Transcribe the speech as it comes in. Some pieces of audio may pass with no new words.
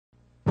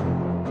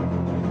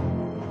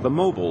The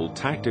mobile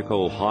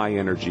tactical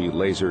high-energy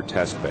laser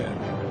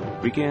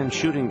testbed began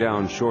shooting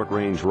down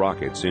short-range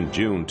rockets in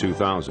June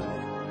 2000.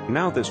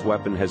 Now this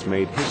weapon has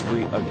made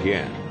history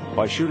again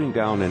by shooting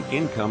down an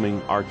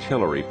incoming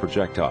artillery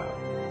projectile.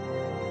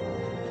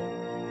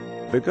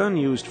 The gun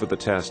used for the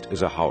test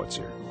is a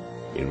howitzer,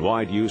 in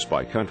wide use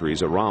by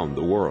countries around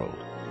the world.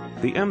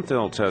 The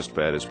M-THEL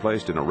testbed is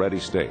placed in a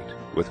ready state,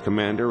 with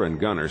commander and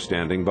gunner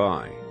standing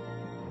by.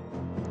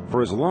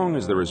 For as long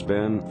as there has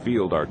been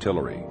field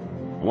artillery,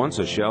 once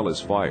a shell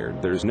is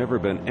fired, there's never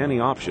been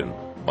any option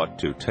but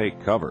to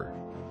take cover.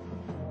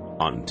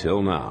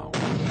 Until now.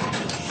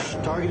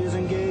 Target is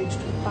engaged.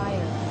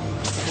 Fire.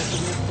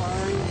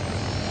 Firing.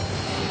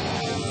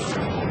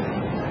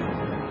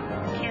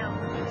 Kill.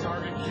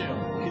 Target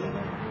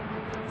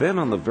kill. Then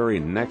on the very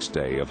next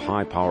day of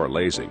high-power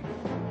lasing,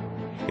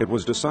 it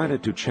was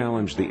decided to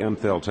challenge the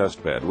M-THEL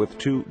testbed with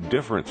two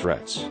different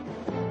threats: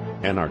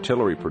 an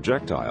artillery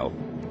projectile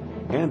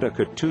and a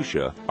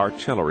Katyusha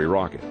artillery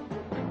rocket.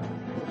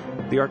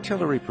 The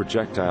artillery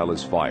projectile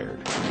is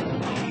fired.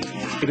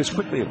 It is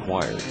quickly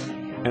acquired,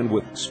 and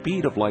with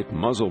speed of light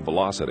muzzle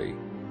velocity,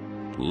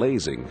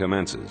 lasing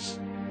commences.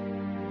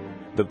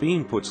 The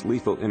beam puts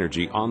lethal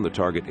energy on the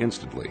target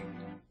instantly,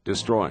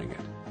 destroying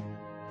it.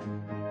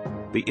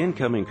 The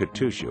incoming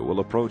Katyusha will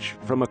approach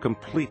from a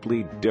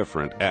completely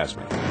different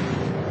azimuth.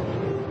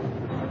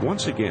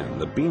 Once again,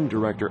 the beam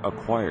director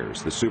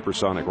acquires the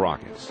supersonic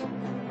rockets.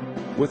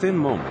 Within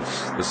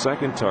moments, the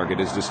second target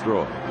is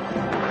destroyed.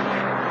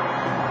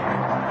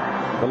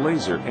 The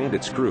laser and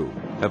its crew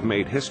have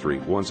made history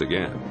once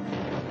again,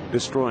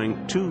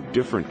 destroying two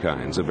different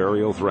kinds of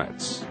aerial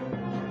threats,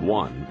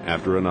 one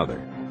after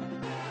another.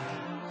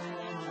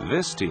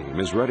 This team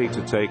is ready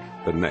to take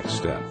the next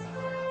step.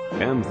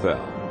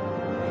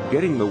 M-THEL,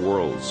 getting the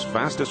world's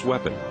fastest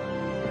weapon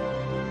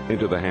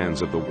into the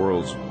hands of the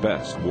world's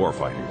best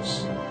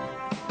warfighters.